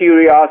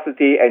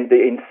 Curiosity and the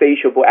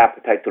insatiable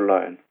appetite to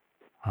learn.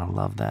 I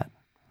love that.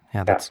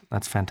 Yeah,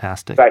 that's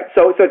fantastic. Right.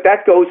 So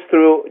that goes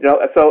through,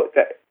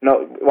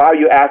 while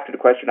you ask the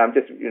question, I'm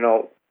just,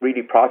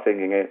 really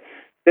processing it.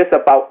 It's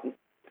about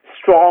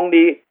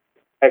strongly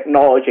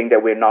acknowledging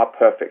that we're not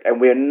perfect and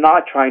we're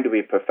not trying to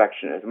be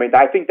perfectionists.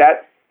 I think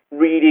that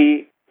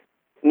really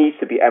needs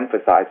to be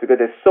emphasized, because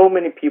there's so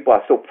many people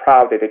are so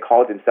proud that they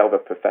call themselves a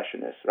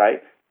perfectionist,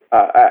 right?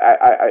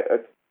 I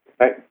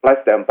bless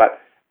them, but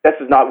this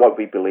is not what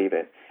we believe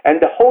in. And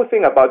the whole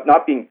thing about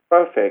not being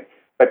perfect,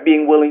 but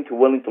being willing to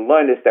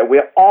learn, is that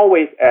we're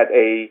always at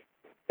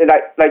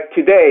like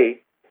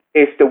today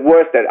is the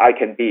worst that I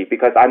can be,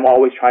 because I'm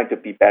always trying to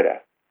be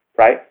better,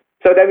 right?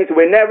 So that means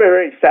we're never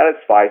very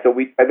satisfied. But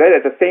then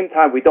at the same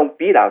time, we don't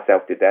beat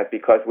ourselves to death,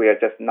 because we are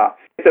just not.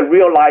 It's a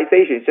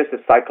realization. It's just a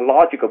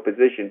psychological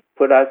position.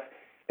 Put us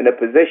in a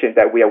position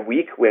that we are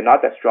weak, we're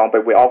not that strong,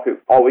 but we all could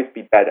always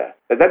be better.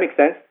 Does that make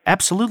sense?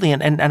 Absolutely.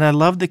 And I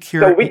love the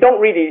So we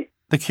don't really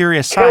The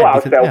curious kill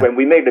side. ourselves when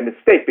we make the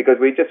mistake, because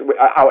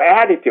our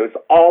attitude is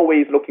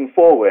always looking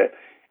forward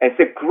and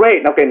say,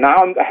 great, okay,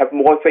 now I have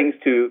more things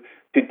to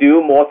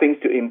do, more things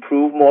to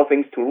improve, more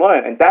things to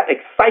learn, and that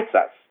excites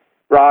us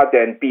rather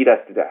than beat us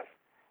to death.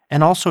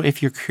 And also,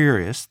 if you're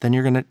curious, then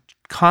you're going to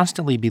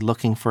constantly be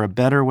looking for a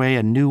better way,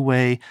 a new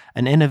way,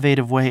 an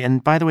innovative way.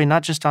 And by the way,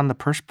 not just on the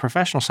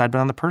professional side, but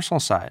on the personal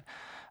side.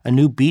 A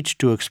new beach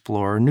to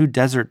explore, a new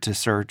desert to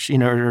search,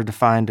 or to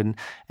find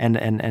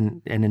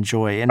and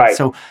enjoy. And right.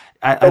 so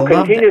I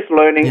continuous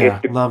learning is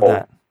the love goal.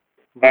 that.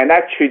 And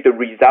actually the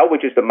result,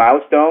 which is the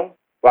milestone,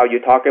 while you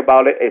talk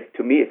about it, is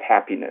to me is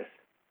happiness.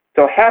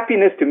 So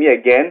happiness to me,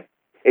 again,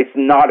 is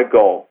not a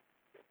goal.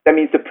 That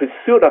means the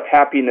pursuit of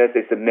happiness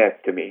is a myth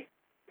to me.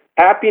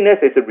 Happiness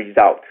is a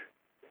result.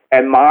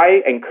 And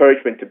my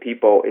encouragement to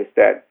people is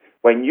that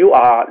when you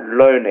are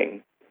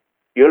learning,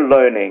 you're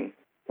learning.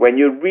 When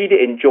you're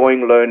really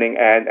enjoying learning,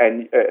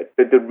 and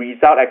the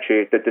result,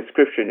 actually, the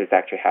description is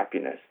actually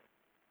happiness.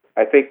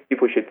 I think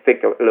people should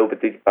think a little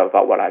bit deeper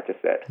about what I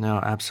just said. No,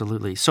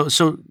 absolutely.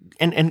 So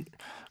and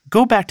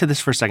go back to this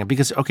for a second,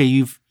 because okay,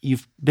 you've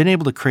been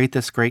able to create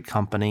this great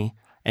company,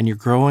 and you're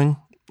growing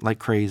like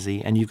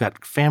crazy, and you've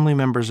got family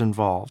members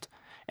involved,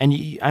 and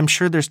I'm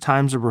sure there's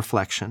times of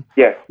reflection.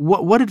 Yes.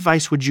 What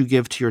advice would you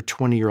give to your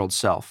 20-year-old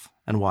self,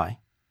 and why?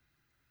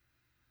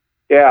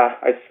 Yeah,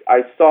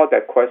 I saw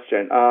that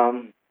question.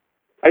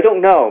 I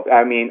don't know.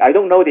 I mean, I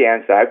don't know the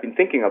answer. I've been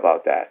thinking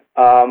about that.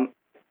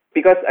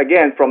 Because,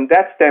 again, from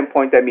that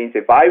standpoint, that means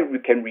if I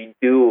can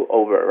redo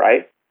over,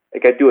 right? I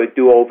can do a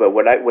do-over,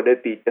 would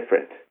it be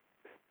different?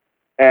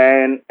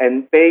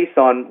 And based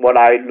on what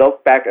I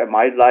look back at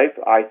my life,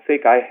 I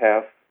think I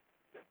have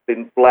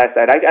been blessed.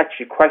 And I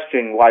actually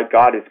question why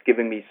God is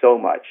giving me so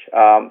much.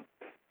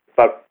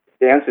 But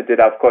the answer to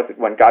that, of course,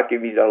 when God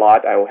gives me a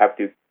lot, I will have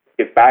to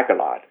give back a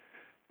lot,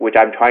 which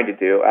I'm trying to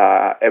do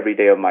every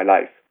day of my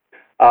life.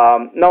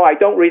 No, I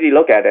don't really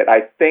look at it.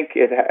 I think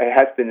it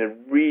has been a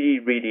really,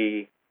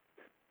 really,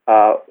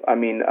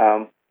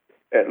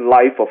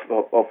 life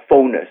of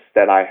fullness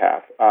that I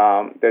have.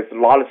 There's a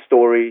lot of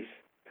stories.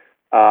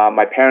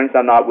 My parents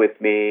are not with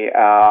me,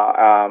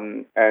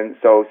 and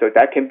so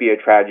that can be a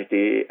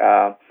tragedy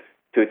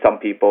to some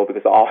people,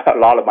 because a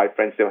lot of my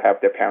friends still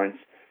have their parents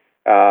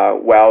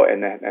well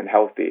and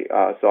healthy.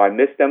 So I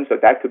miss them. So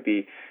that could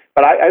be.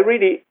 But I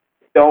really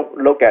don't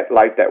look at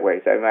life that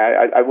way. So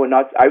I would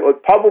not. I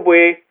would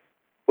probably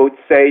would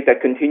say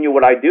that continue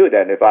what I do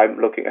then, if I'm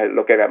looking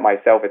at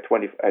myself at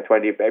 20,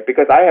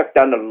 because I have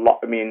done a lot.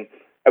 I mean,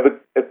 I have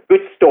a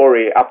good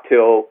story up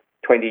till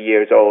 20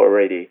 years old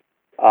already,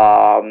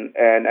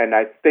 and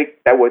I think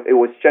it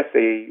was just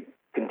a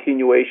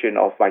continuation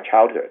of my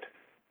childhood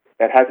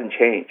that hasn't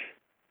changed.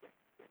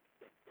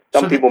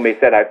 Some people may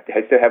say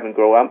I still haven't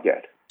grown up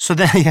yet. So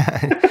then,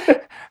 yeah,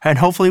 and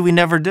hopefully we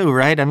never do,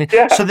 right? I mean,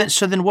 yeah. So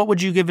then, what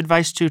would you give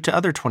advice to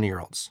other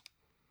 20-year-olds?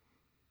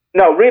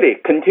 No, really,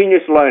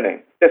 continuous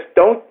learning. Just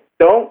don't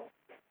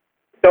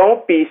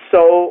be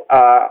so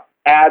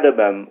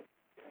adamant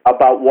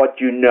about what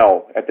you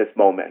know at this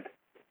moment.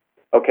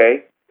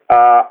 Okay,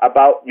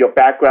 about your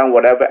background,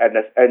 whatever,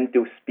 and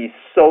to be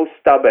so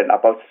stubborn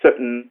about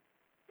certain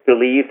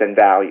beliefs and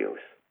values.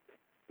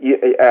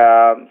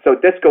 So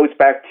this goes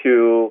back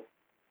to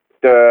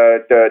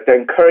the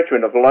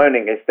encouragement of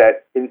learning, is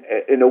that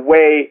in a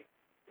way,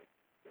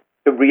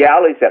 the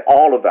reality is that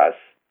all of us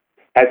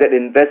has an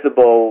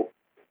invisible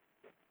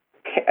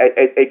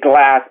a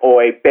glass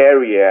or a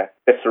barrier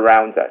that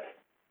surrounds us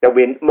that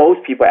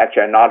most people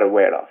actually are not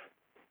aware of.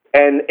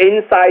 And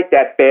inside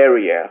that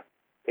barrier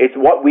is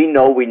what we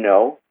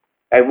know,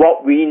 and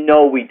what we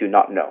know we do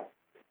not know,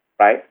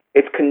 right?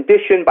 It's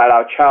conditioned by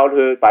our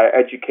childhood, by our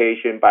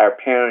education, by our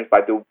parents,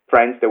 by the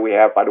friends that we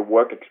have, by the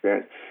work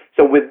experience.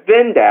 So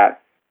within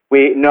that,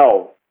 we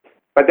know.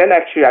 But then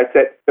actually I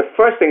said, the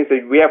first thing is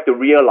that we have to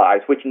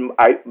realize, which in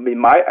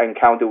my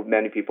encounter with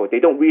many people, they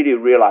don't really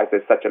realize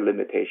there's such a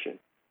limitation,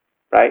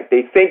 right?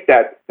 They think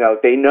that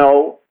they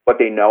know what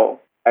they know,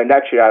 and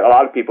actually a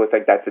lot of people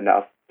think that's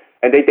enough.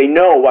 And they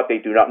know what they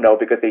do not know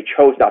because they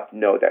chose not to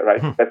know that,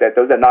 right? That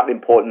those are not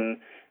important,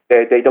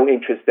 they don't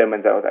interest them,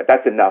 and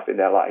that's enough in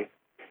their life.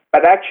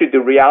 But actually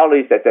the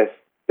reality is that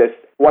there's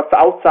what's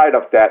outside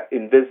of that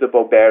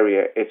invisible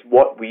barrier is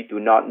what we do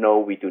not know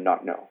we do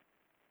not know.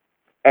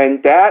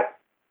 And that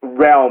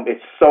realm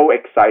is so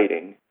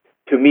exciting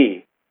to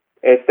me.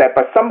 It's that,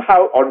 but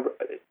somehow,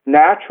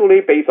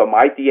 naturally, based on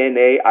my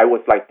DNA, I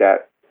was like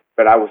that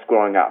when I was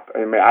growing up.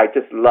 I mean, I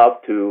just love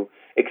to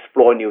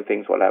explore new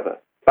things, whatever.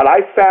 But I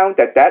found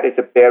that is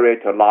a barrier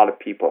to a lot of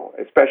people,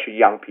 especially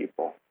young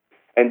people.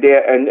 And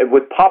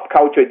with pop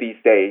culture these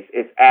days,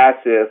 it's as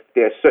if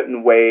there are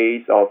certain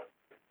ways of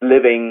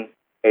living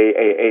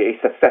a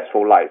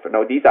successful life.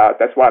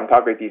 That's why I'm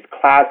talking about these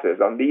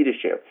classes on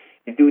leadership.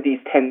 You do these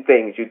 10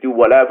 things, you do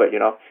whatever,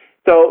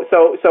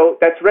 So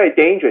that's very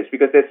dangerous,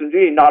 because there's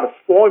really not a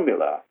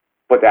formula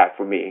for that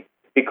for me,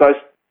 because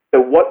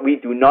what we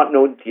do not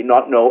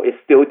know is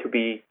still to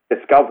be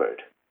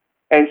discovered.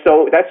 And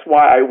so that's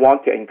why I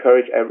want to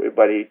encourage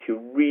everybody to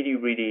really,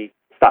 really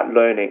start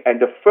learning. And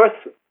the first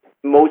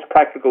most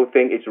practical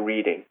thing is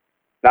reading.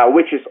 Now,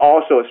 which is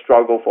also a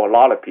struggle for a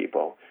lot of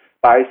people.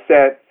 But I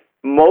said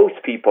most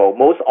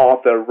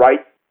authors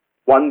write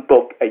one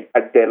book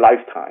at their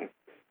lifetime,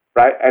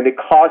 right? And it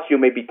costs you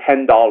maybe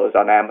 $10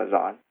 on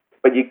Amazon,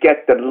 but you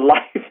get the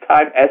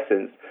lifetime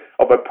essence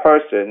of a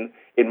person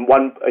in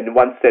one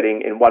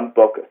sitting in one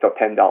book for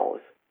 $10.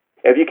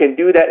 If you can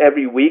do that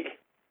every week,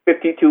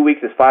 52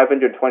 weeks is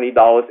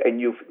 $520, and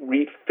you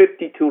read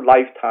 52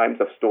 lifetimes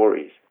of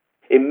stories.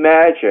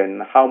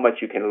 Imagine how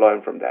much you can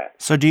learn from that.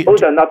 So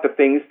those are not the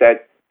things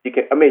that you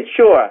can. I mean,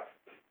 sure,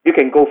 you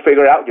can go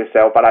figure it out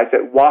yourself, but I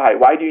said, why?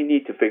 Why do you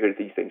need to figure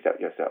these things out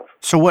yourself?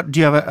 So what, do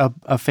you have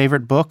a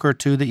favorite book or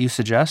two that you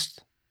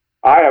suggest?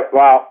 I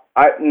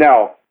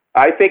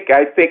think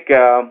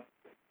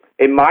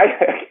in my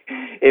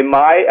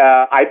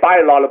I buy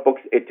a lot of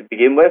books to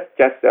begin with,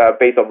 just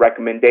based on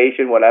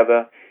recommendation,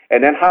 whatever.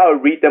 And then how I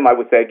read them, I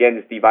would say again,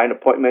 is divine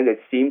appointment. It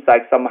seems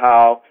like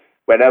somehow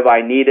whenever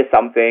I needed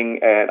something,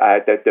 and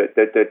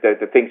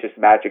the things just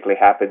magically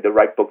happened. The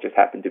right book just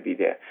happened to be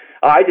there.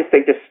 I just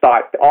think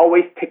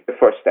always take the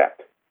first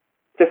step.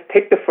 Just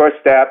take the first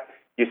step.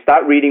 You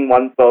start reading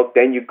one book,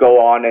 then you go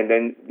on and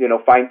then,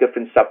 find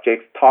different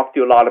subjects, talk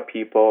to a lot of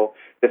people.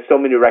 There's so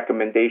many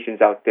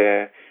recommendations out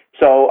there.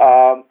 So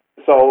I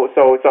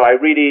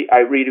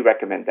really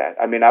recommend that.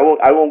 I mean, I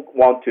won't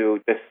want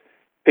to just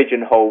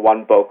pigeonhole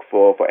one book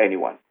for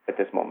anyone at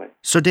this moment.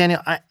 So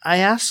Daniel, I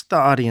ask the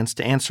audience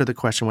to answer the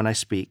question when I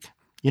speak.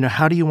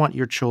 How do you want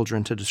your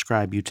children to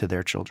describe you to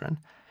their children?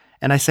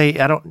 And I say,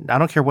 I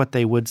don't care what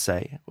they would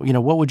say.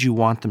 What would you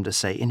want them to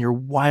say? In your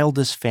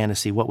wildest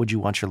fantasy, what would you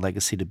want your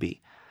legacy to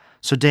be?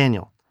 So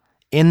Daniel,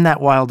 in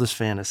that wildest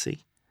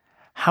fantasy,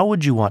 how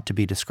would you want to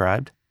be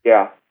described?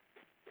 Yeah.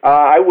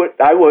 I would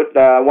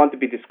want to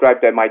be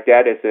described that my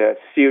dad is a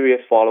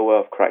serious follower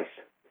of Christ.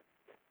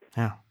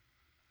 Yeah.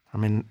 I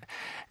mean,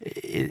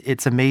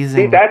 it's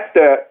amazing. See, that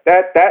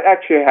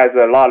actually has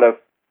a lot of,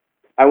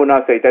 I would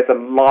not say, there's a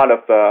lot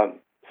of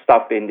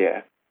stuff in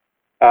there.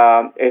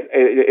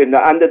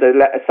 Under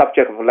the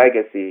subject of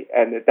legacy,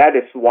 and that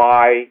is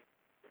why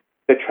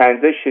the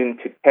transition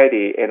to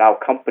Teddy in our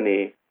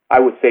company,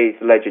 I would say,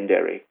 is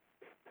legendary.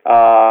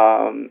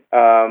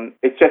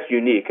 It's just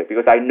unique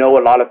because I know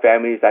a lot of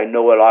families.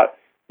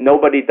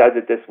 Nobody does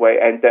it this way,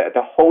 and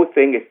the whole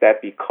thing is that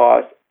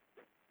because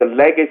the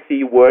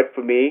legacy word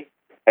for me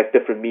has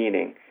different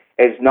meaning.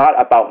 It's not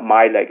about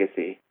my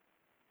legacy.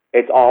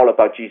 It's all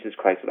about Jesus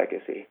Christ's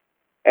legacy.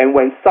 And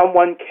when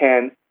someone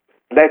can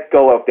let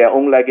go of their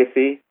own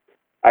legacy,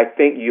 I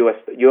think you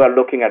are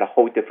looking at a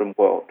whole different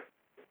world.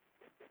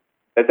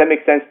 Does that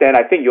make sense, Dan?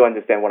 I think you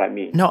understand what I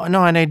mean. No,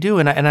 and I do,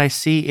 and I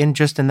see in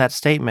that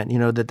statement,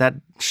 that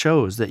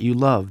shows that you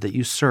love, that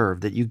you serve,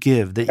 that you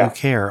give, that you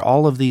care,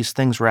 all of these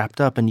things wrapped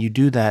up, and you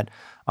do that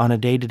on a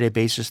day-to-day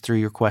basis through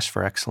your quest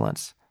for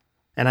excellence.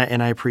 And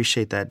I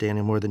appreciate that,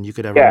 Daniel, more than you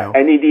could ever know.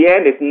 And in the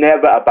end, it's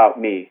never about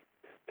me.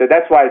 So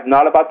that's why it's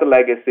not about the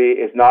legacy.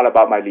 It's not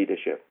about my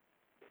leadership.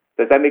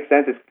 Does that make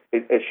sense?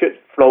 It should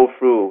flow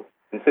through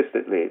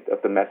consistently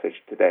of the message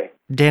today.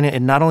 Daniel,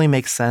 it not only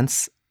makes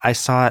sense, I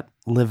saw it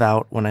live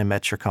out when I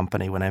met your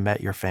company, when I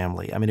met your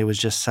family. I mean, it was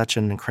just such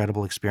an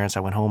incredible experience.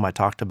 I went home, I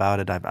talked about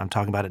it, I'm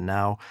talking about it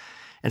now.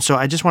 And so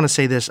I just want to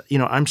say this,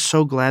 I'm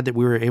so glad that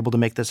we were able to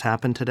make this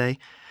happen today.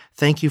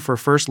 Thank you for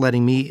first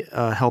letting me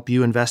help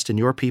you invest in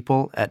your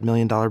people at $1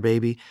 Million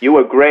Baby. You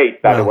were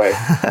great, by the way.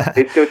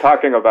 They're still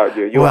talking about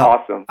you. You were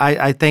awesome.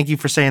 I thank you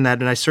for saying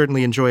that, and I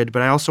certainly enjoyed it.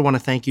 But I also want to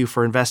thank you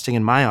for investing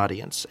in my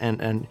audience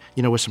and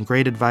with some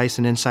great advice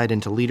and insight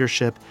into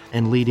leadership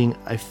and leading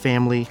a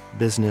family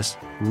business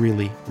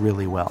really,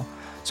 really well.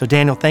 So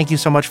Daniel, thank you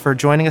so much for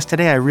joining us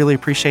today. I really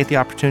appreciate the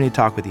opportunity to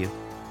talk with you.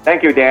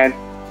 Thank you, Dan.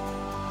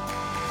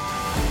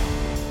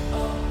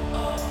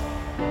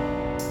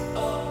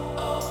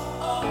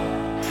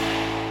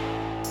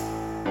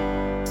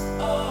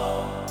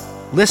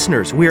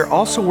 Listeners, we are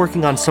also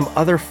working on some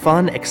other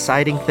fun,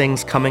 exciting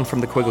things coming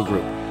from the Quiggle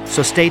Group,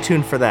 so stay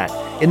tuned for that.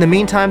 In the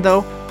meantime,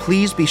 though,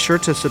 please be sure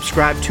to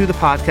subscribe to the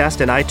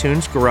podcast in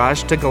iTunes,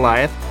 Garage to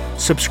Goliath.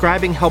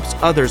 Subscribing helps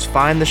others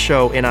find the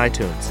show in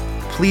iTunes.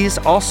 Please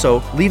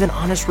also leave an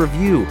honest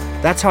review.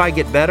 That's how I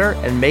get better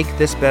and make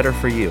this better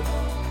for you.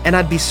 And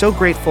I'd be so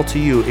grateful to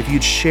you if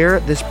you'd share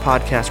this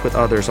podcast with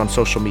others on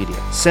social media.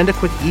 Send a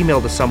quick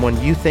email to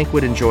someone you think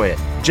would enjoy it.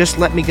 Just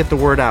let me get the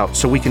word out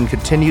so we can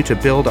continue to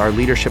build our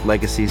leadership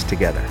legacies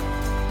together.